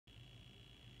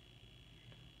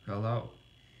Hello.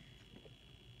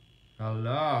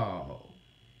 Hello.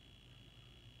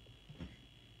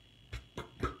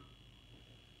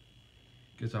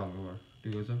 के छ खबर?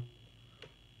 ठिकै छ?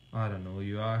 I don't know who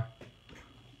you are.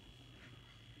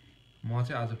 म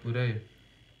चाहिँ आज पुरै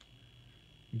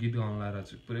गीत गाउन लाएर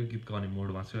छु, पुरै गीत गाउने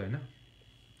मोडमा छु हैन।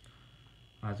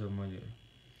 आज मैले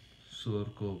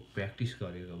स्वरको प्र्याक्टिस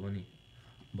गरेको पनि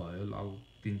भयो लगभग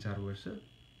 3-4 वर्ष।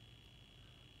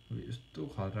 यस्तो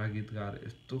खतरा गीत गाएर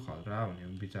यस्तो खतरा हुने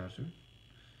विचार छु।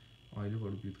 अहिले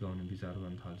बरु गीत गाउने विचार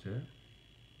गर्न थाल्छु है।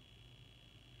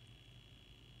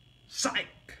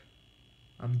 Psych!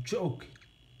 I'm joking.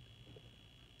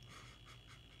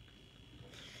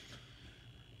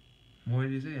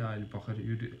 मैले चाहिँ अहिले भर्खर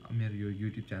मेरो यो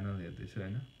युट्युब च्यानल हेर्दैछु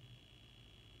हैन।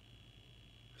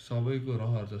 सबैको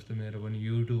रहर जस्तो मेरो पनि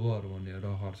युट्युबर भन्ने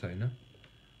रहर छ हैन।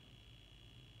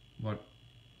 But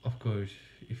of course,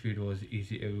 if it was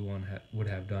easy, everyone would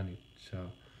have done it. So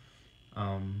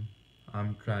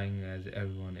I'm trying as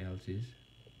everyone else is.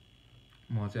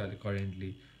 म चाहिँ अहिले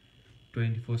करेन्टली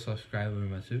 24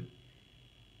 सब्सक्राइबरमा छु।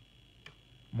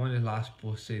 मैले लास्ट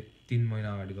पोस्ट चाहिँ 3 महिना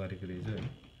अगाडि गरेको रहेछु हैन,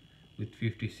 with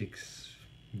 56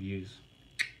 views.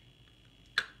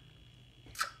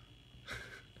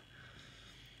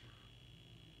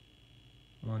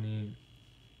 अनि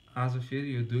आज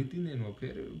फेरि यो 2-3 दिनमा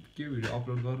फेरि के भिडियो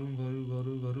अपलोड गरौँ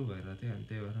भइरहेको थियो। अनि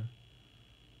त्यही भएर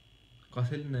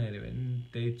कसैले नहेऱ्यो भने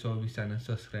त्यही 24 जना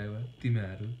सब्सक्राइबर,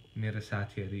 तिमीहरू मेरो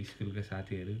साथीहरू, स्कुलको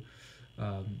साथीहरू,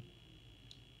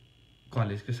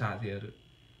 कलेजको साथीहरू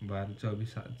भएर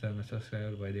 24 जना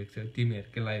सब्सक्राइबर भइदिएको छ।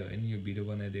 तिमीहरूकै लागि भयो नि यो भिडियो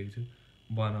बनाइदिएको छु,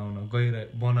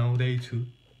 बनाउँदैछु।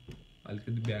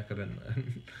 अलिकति व्याकरण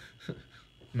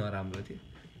नराम्रो थियो,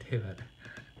 त्यही भएर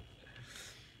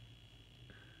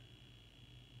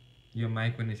यो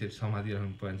माइक पनि यसरी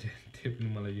समातिराख्नु पर्छ। त्यही पनि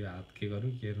मलाई यो हात के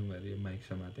गरौँ भएर यो माइक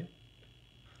समातेँ।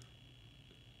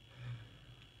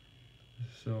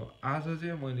 सो आज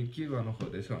चाहिँ मैले के गर्न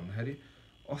खोज्दैछु भन्दाखेरि,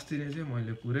 अस्ति नै चाहिँ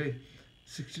मैले पुरै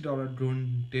 $60 ड्रोन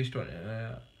टेस्ट भनेर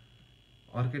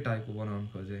अर्कै टाइपको बनाउनु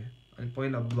खोजेँ। अनि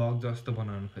पहिला ब्लग जस्तो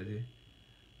बनाउनु खोजेँ।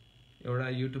 एउटा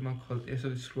युट्युबमा यसो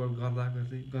स्क्रोल गर्दा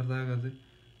गर्दै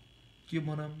के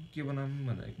बनाऊँ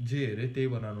भनेर जे हेरेँ त्यही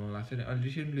बनाउनु मन लाग्छ नि। अनि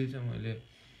रिसेन्टली चाहिँ मैले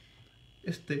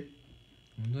यस्तै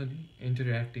हुन्छ नि,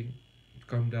 इन्टरेक्टिङ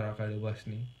कम्प्युटर अगाडि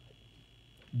बस्ने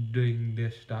डुइङ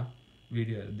दिस स्टफ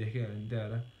भिडियोहरू देखेँ। अनि त्यही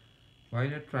भएर why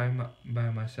not try by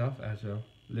myself as well,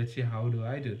 let's see how do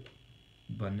I do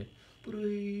भन्ने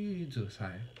पुरै जोस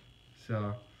आयो। So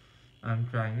I am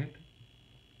trying it.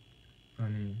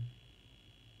 अनि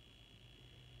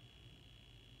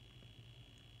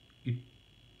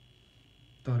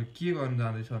तर के गर्न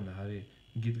जाँदैछ भन्दाखेरि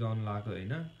गीत गाउन लगाएको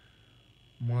होइन।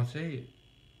 म चाहिँ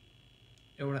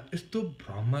एउटा यस्तो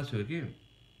भ्रममा छु कि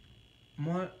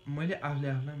मैले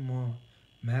आफूलाई म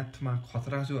म्याथमा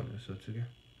खतरा छु भनेर सोच्छु क्या।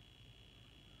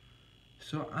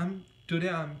 So today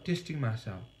I am testing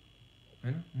myself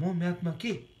होइन। म म्याथमा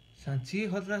के साँच्चै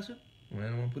खतरा छु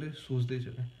भनेर म पुरै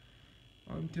सोच्दैछु क्या।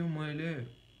 अनि त्यो मैले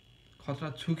खतरा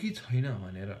छु कि छैन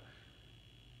भनेर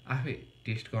आफै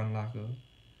टेस्ट गर्न लगाएको।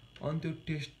 अनि त्यो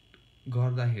टेस्ट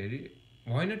गर्दाखेरि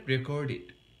वाइ नट रेकर्ड इट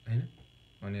होइन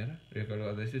भनेर रेकर्ड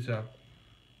गर्दैछु। So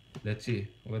let's see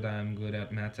whether I am good at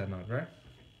maths or not, right?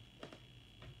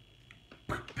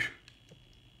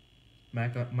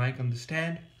 Mic on the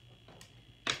stand.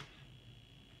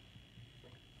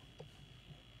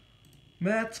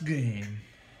 Maths game.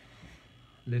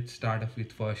 Let's start off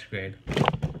with first grade.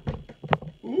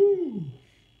 Ooh,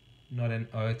 not an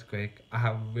earthquake. I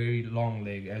have a very long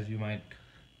leg, as you might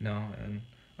know, and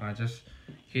I just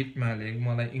hit my leg.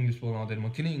 मलाई English बोल्न आउँदैन, म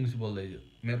किन English बोल्दैछु?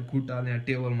 मेरो खुट्टाले यहाँ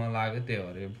टेबलमा लाग्यो, त्यही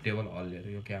भएर टेबल हल्लिएर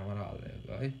यो क्यामेरा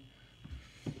हल्लिएको है।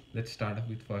 Let's start off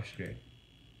with first grade.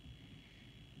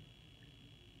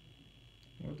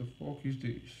 What the fuck is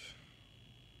this?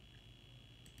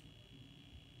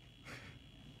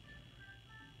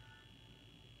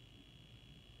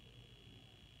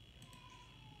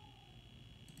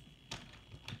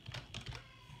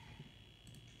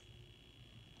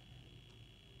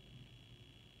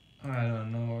 I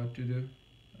don't know what to do.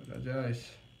 Rajesh.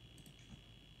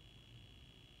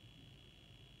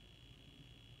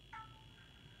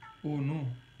 Oh no,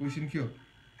 question Q.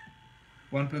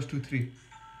 1 plus 2 3,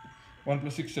 1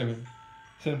 plus 6 7,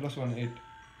 7 plus 1 8,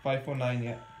 5 4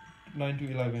 9 9 2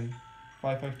 11,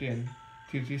 5 5 10,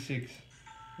 3 3 6,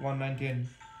 1 9 10,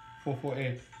 4 4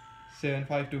 8, 7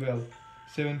 5 12,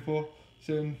 7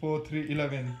 4 3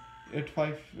 11, 8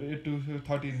 5 8 2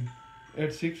 13,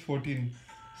 8 6 14,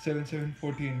 7 7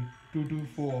 14, 2 2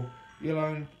 4,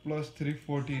 11 plus 3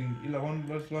 14, 11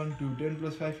 plus 1 2, 10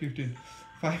 plus 5 15,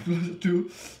 5 plus 2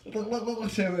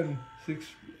 7, 6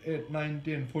 8 9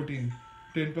 10 14,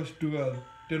 10 plus 12,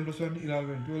 10 plus 1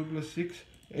 11, 12 plus 6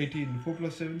 18, 4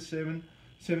 plus 7 7,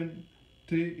 7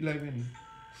 3 11,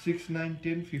 6 9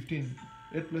 10 15,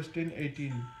 8 plus 10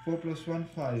 18, 4 plus 1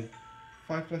 5,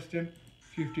 5 plus 10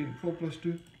 15, 4 plus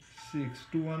 2 6,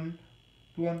 2 1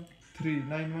 2 1 3,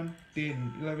 9 1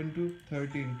 10, 11 2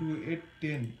 13, 2 8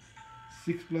 10,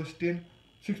 6 plus 10,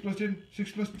 6 plus 10,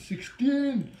 6 plus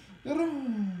 16.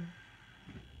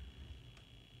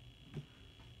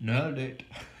 Nailed it.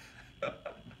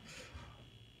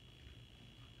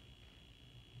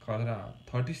 Khadra,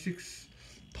 36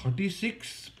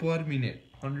 per minute,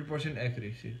 100%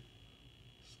 accuracy.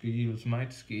 Skills,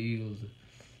 might skills.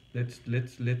 Let's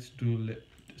do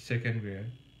second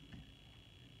grade.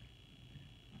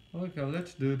 Okay,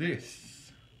 let's do this.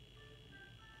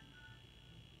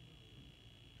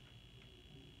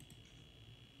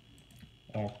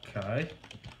 Okay.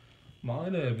 My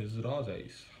name is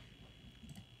Rajesh.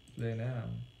 Play now.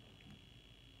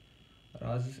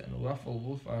 Rajesh and Waffle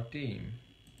Wolf are team.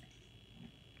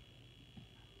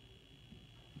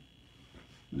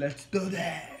 Let's do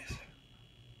this.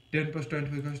 10 plus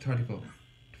 20 equals 34.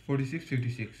 46,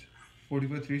 56.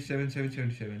 44, 3, 7, 7,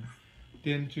 77.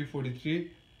 10, 3,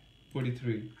 43,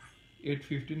 43. 8,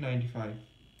 50, 95.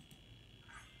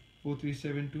 4, 3,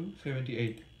 7, 2,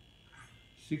 78.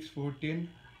 6, 4, 10,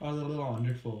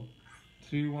 104.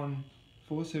 3, 1,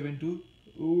 4, 7, 2,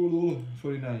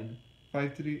 49.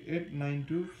 5, 3, 8, 9,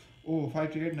 2,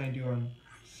 5, 3, 8, 91.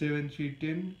 7, 3,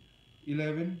 10,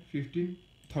 11, 15,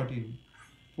 13.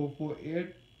 4, 4,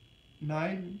 8,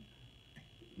 9,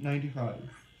 95.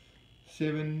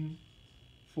 7,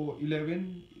 4,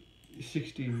 11,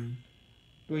 16.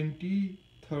 20,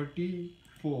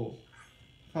 34.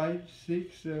 5,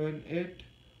 6, 7, 8,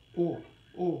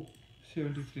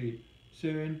 73.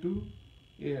 7, 2,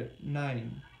 8,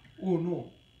 9. Oh no,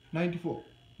 94.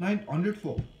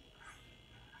 904.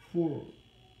 4,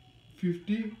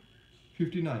 50,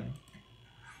 59.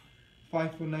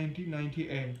 5, 4, 90,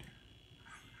 98.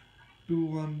 2,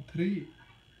 1, 3,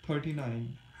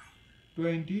 39.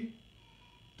 20,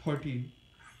 30.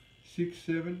 6,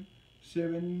 7,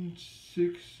 7,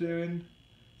 6, 7,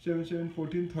 7, 7,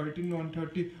 14, 13,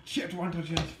 130. Shit,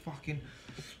 130 is fucking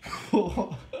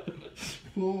 4,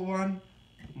 4, 1.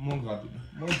 म गर्दिनँ,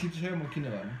 म जित्छु, म किन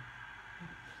गर्नु.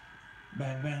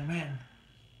 Bang, bang, bang.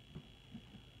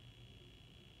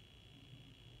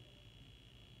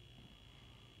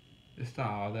 यस्ता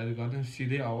हावादारी गर्दैन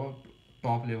सिधै अब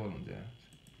टप लेभल हुन्छ.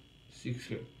 6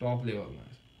 टप लेभलमा,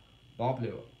 top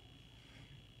level.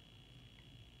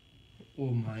 Oh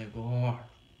my God,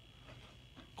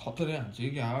 खतरै हान्छ कि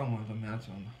क्या हो. म त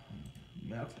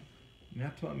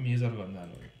म्याथमा मेजर गर्न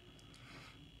जानु हो.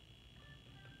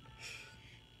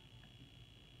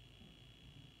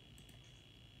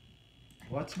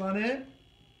 What's my name?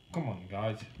 Come on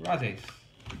guys, Rajesh.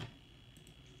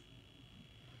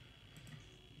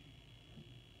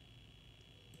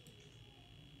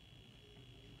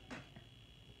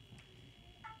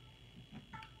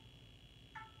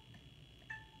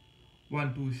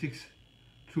 One, 2, 6,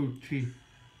 2, 3,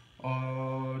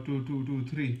 2, 2, 2,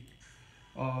 3,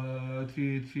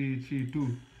 3, 3, 3,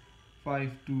 2,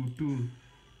 5, 2, 2,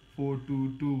 4,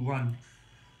 2, 2, 1,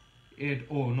 8.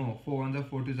 Oh no, 4 1 the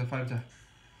 4 2 the 5 the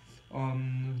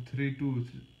 3, 2,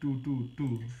 2, 2,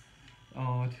 2,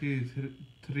 3,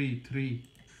 3, 3,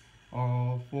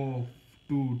 4,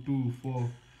 2, 2, 4,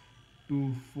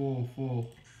 2, 4, 4,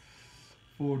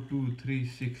 4, 2, 3,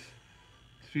 6,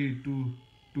 3, 2,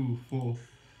 2, 4,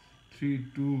 3,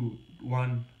 2,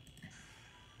 1,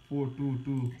 4, 2,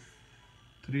 2,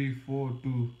 3, 4,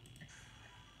 2.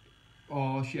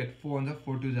 Oh shit, 4 on the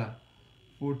 4 2 the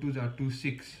 4 2 the 2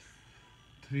 6,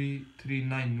 3 3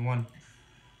 9 1,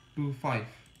 2 5,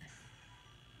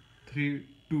 3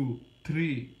 2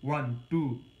 3 1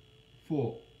 2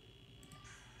 4,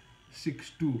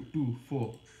 6 2 2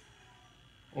 4.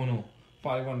 Oh no,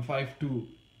 5 1 5 2.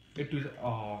 It was,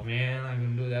 oh man, I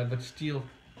can do that, but still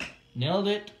nailed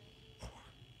it.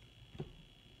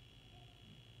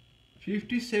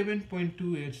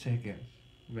 57.28 seconds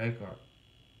record.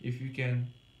 If you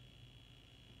can,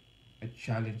 I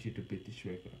challenge you to beat this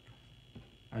record.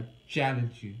 I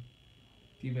challenge you.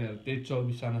 तिमीहरू त्यही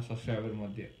 24 जना subscriber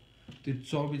मध्ये, त्यो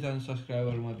 24 जना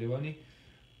subscriber मध्ये पनि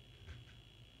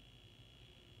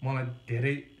मलाई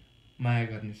धेरै माया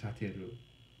गर्ने साथीहरू.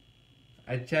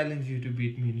 I challenge you to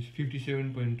beat me in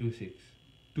 57.26.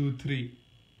 23.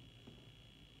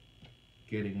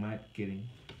 Kidding, mate, kidding.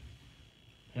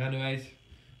 Anyways,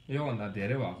 योभन्दा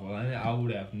धेरै भएको होला नि I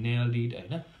would have nailed it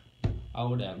होइन I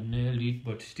would have nailed it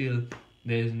but still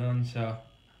there is none so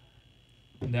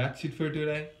that's it for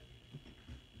today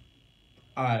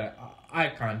I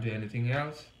can't do anything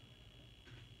else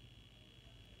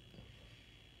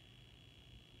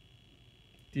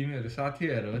तिमीहरू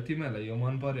साथीहरू तिमीहरूलाई यो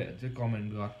मन पर्यो भने चाहिँ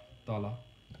कमेन्ट गर तल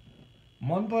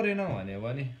मन परेन भने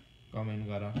पनि कमेन्ट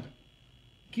गर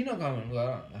किन कमेन्ट गर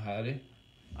भन्दाखेरि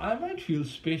I might feel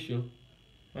special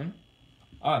होइन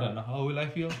I don't know how will I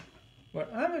feel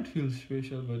but I might feel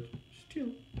special but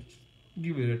still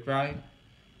give it a try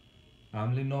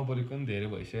हामीले नबोलेको पनि धेरै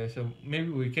भइसक्यो so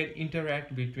maybe we can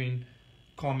interact between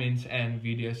comments and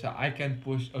videos so I can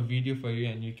post a video for you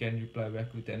and you can reply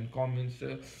back with any comments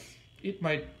so it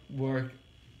might work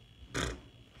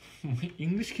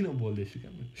English किन बोल्दैछु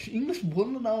English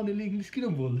बोल्न नआउनेले English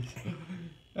किन बोल्दैछ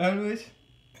anyways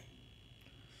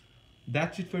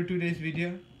that's it for today's video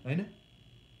हैन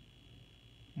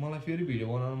मलाई फेरि video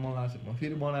बनाउन मन लाग्छ म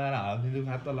फेरि बनाएर हाल्दिन्छु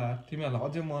खातला तिमीहरूलाई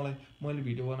अझै मैले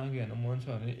भिडियो बनाएको हेर्न मन छ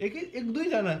भने एक दुई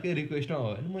जनाको रिक्वेस्ट हो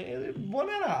हैन म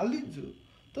बनाएर हाल्दिन्छु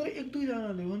तर एक दुई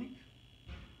जनाले पनि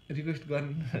रिक्वेस्ट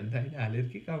गर्नु भन्दा हैन हालेर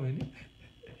के काम हैन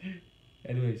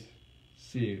anyways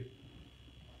see you